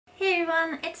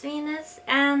everyone, it's Venus,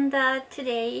 and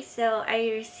today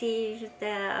I received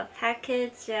the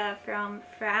package from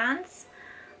France,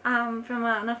 from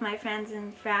one of my friends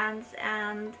in France,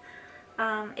 and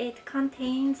it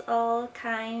contains all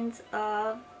kinds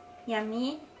of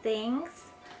yummy things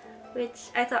which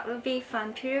I thought would be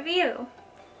fun to review.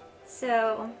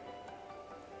 So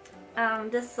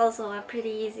this is also a pretty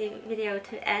easy video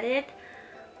to edit,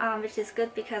 which is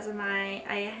good because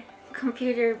my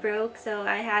computer broke, so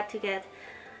I had to get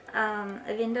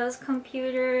a Windows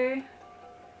computer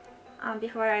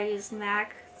before I used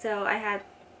Mac.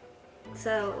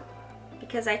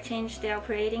 Because I changed the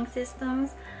operating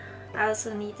systems, I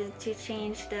also needed to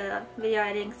change the video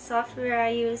editing software I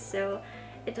use, so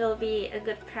it will be a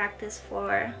good practice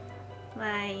for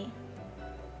my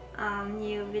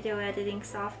new video editing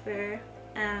software.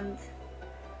 And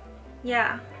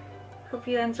yeah, hope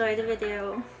you enjoy the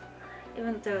video,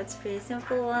 even though it's a pretty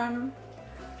simple one.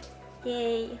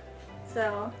 Yay!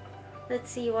 So let's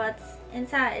see what's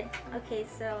inside. Okay,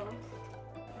 so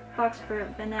box for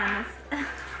bananas.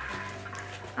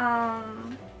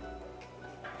 And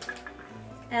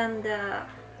there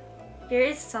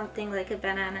is something like a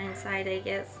banana inside, I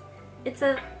guess. It's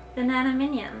a banana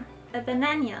minion. A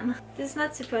bananion. This is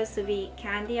not supposed to be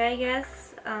candy, I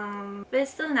guess. But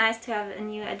it's still nice to have a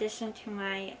new addition to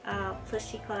my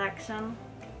plushie collection.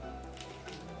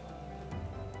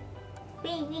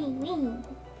 Wee wee wee.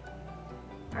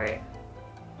 Alright.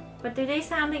 What do they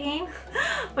sound again?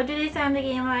 What do they sound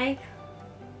again like?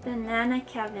 Banana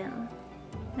Kevin.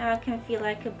 Now I can feel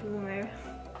like a boomer.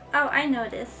 Oh, I know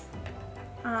this.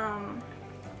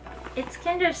 It's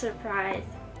Kinder Surprise.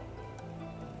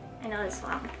 I know this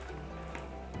one.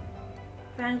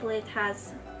 Apparently it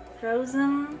has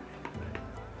frozen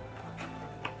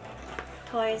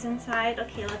toys inside.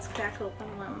 Okay, let's crack open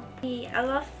one. I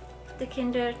love the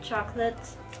Kinder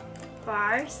chocolate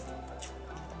bars.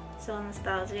 So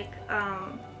nostalgic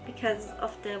because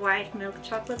of the white milk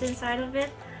chocolate inside of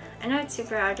it. I know it's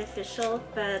super artificial,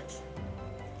 but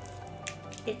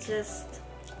it just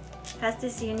has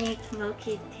this unique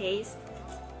milky taste,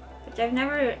 which I've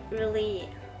never really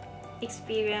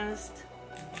experienced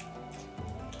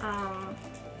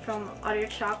from other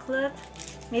chocolate.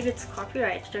 Maybe it's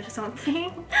copyrighted or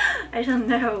something. I don't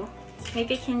know.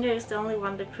 Maybe Kinder is the only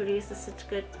one that produces such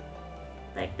good,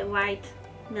 like the white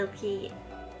milky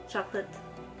chocolate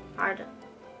part,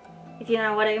 if you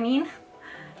know what I mean.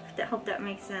 I hope that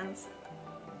makes sense.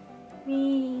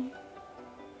 It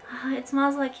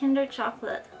smells like Kinder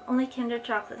chocolate. Only Kinder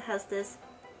chocolate has this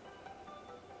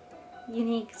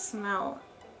unique smell.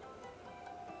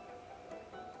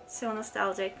 So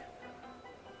nostalgic.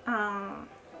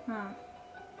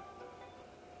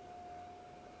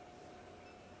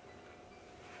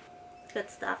 Good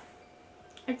stuff.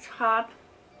 It's hot.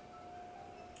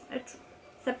 It's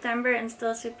September and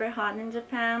still super hot in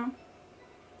Japan.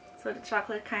 So the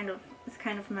chocolate is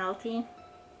kind of melty.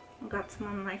 I got some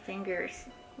on my fingers.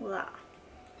 Wow.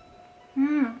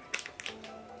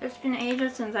 It's been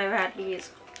ages since I've had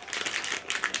these.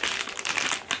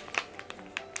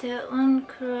 The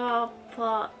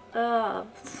Uncrapa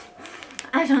herbs.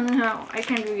 I don't know. I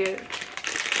can't read it.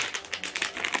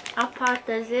 À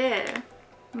partager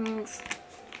means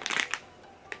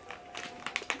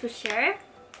to share?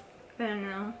 I don't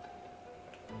know.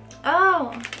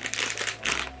 Oh!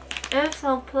 Herbs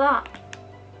au plat.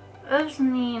 Herbs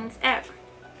means egg.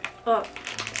 Oh.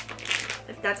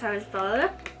 If that's how it's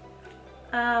spelled.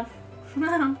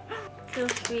 So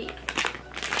sweet.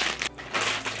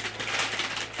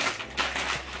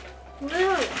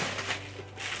 Woo!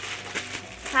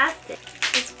 Plastic.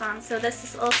 It's fun. So this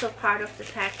is also part of the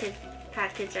package,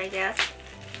 I guess.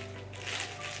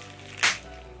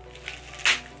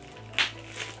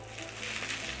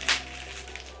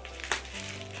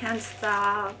 Can't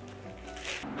stop.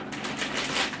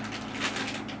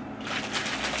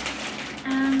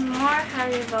 And more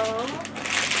Haribo.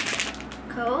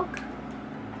 Coke.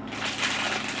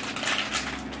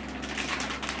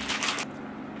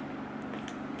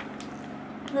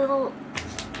 Little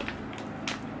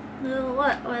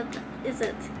what is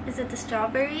it? Is it the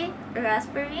strawberry or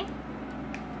raspberry?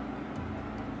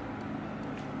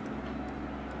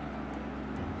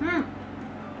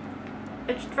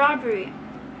 It's strawberry.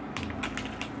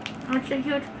 It's a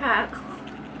huge pack.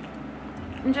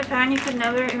 In Japan you could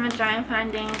never imagine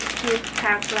finding huge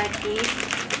packs like these.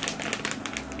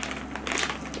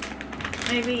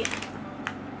 Maybe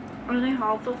only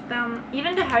half of them.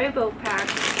 Even the Haribo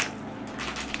packs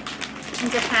in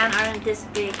Japan aren't this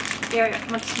big. They're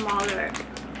much smaller.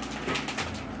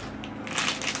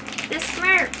 This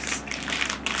Smurfs.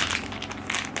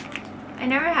 I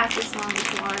never had this one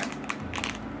before.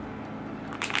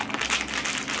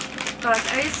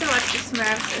 Gosh, I used to watch the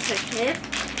Smurfs as a kid.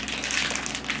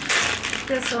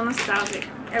 It's so nostalgic.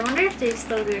 I wonder if they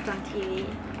still do it on TV.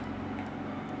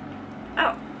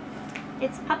 Oh,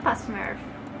 it's Papa Smurf.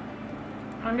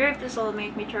 I wonder if this will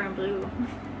make me turn blue.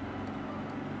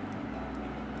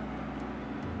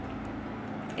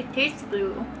 It tastes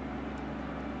blue.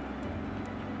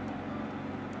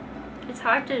 It's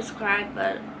hard to describe,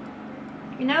 but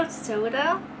you know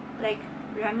soda, like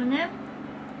Ramune?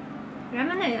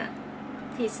 Ramune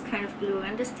tastes kind of blue,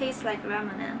 and this tastes like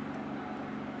Ramune.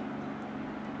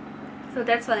 So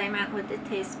that's what I meant with it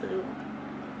tastes blue.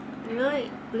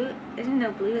 Really, blue, I didn't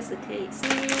know blue is the taste.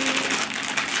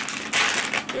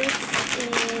 This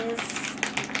is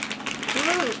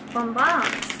blue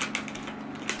bonbons.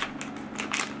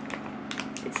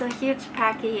 It's a huge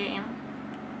packaging.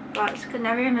 Gosh, could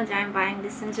never imagine buying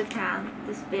this in Japan,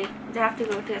 this big. You'd have to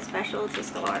go to a specialty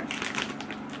store.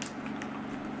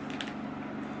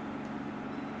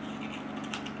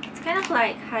 It's kind of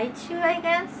like Haichu, I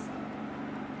guess.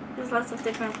 There's lots of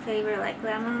different flavor like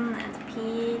lemon and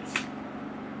peach,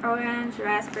 orange,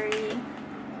 raspberry.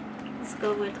 Let's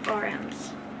go with orange.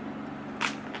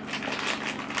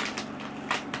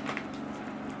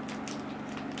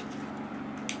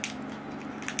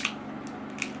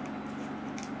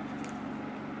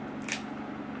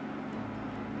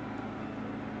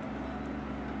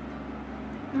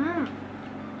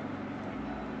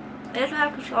 It's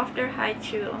like a softer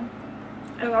Haichu.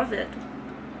 I love it.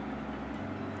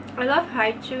 I love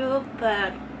Haichu,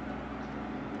 but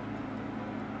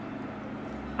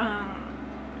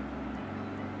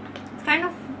it's kind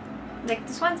of like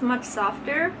this one's much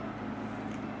softer.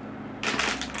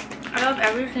 I love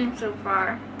everything so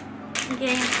far. I'm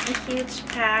getting a huge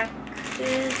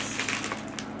package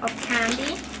of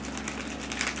candy.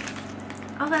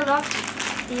 Oh, I love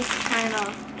these kind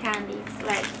of candies,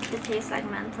 like it tastes like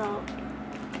menthol.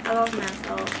 I love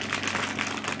menthol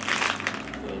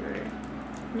flavor.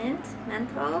 Mint?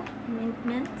 Menthol?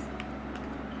 Mint?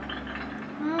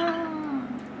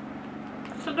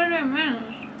 Sugary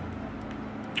mint.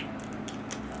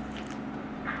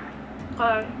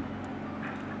 God,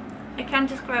 I can't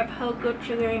describe how good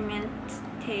sugary mint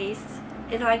tastes.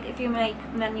 It's like if you make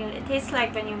it tastes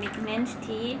like when you make mint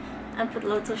tea and put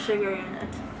lots of sugar in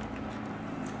it.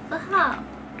 Aha!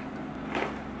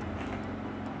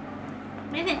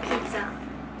 Mini pizza.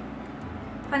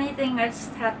 Funny thing, I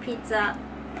just had pizza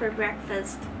for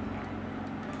breakfast.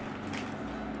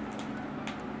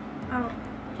 Oh,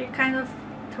 they're kind of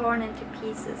torn into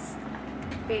pieces.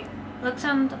 Wait, looks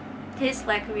and tastes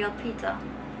like real pizza.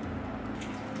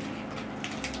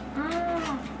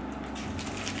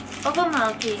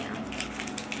 Ovomaltine.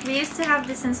 We used to have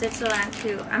this in Switzerland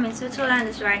too. I mean, Switzerland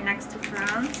is right next to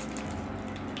France.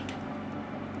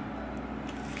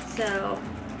 So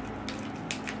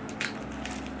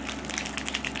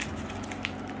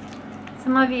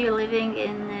some of you living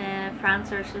in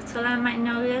France or Switzerland might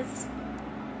know this.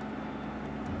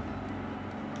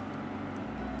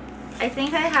 I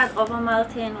think I had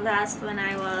Ovomaltine last when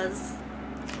I was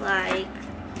like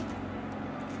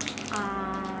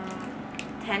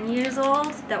 10 years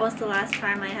old. That was the last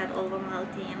time I had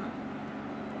Ovomaltine.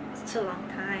 Such a long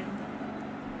time.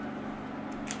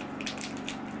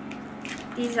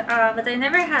 These are, but I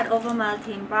never had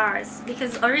Ovomaltine bars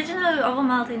because originally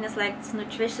Ovomaltine is like this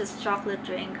nutritious chocolate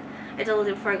drink. I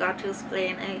totally forgot to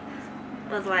explain. I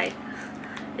was like,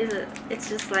 it's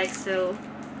just like so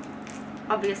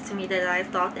obvious to me that I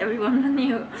thought everyone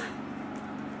knew.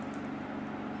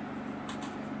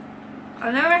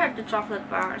 I never had the chocolate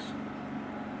bars.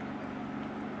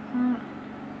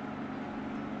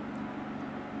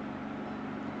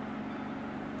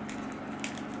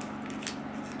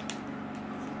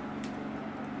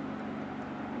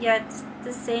 Yeah, it's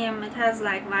the same. It has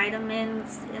like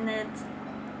vitamins in it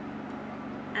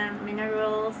and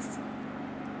minerals.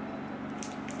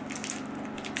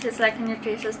 It's like a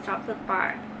nutritious chocolate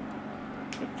bar.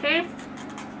 It tastes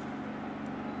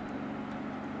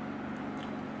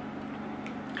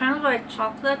kind of like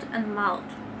chocolate and malt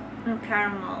and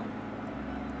caramel.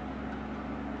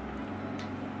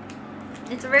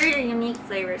 It's a very unique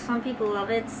flavor. Some people love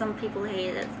it, some people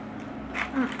hate it.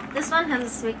 This one has a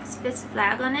Swiss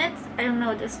flag on it. I don't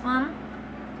know this one,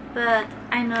 but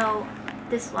I know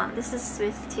this one. This is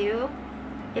Swiss too.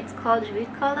 It's called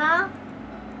Ricola,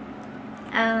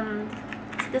 and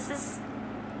this is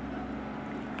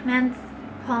meant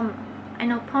Pomme. I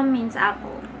know Pomme means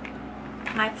apple.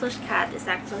 My plush cat is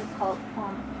actually called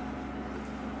Pomme.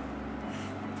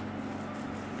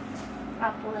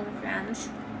 Apple in French.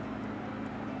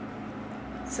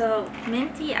 So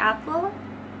minty apple.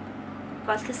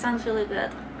 Gosh, this sounds really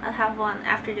good. I'll have one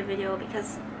after the video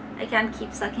because I can't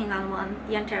keep sucking on one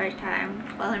the entire time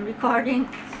while I'm recording.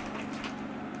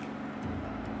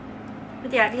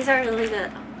 But yeah, these are really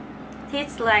good.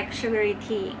 Tastes like sugary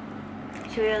tea,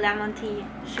 sugary lemon tea,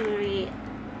 sugary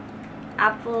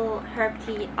apple herb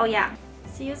tea. Oh yeah.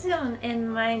 See you soon in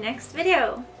my next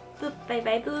video. Boop, bye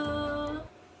bye boo.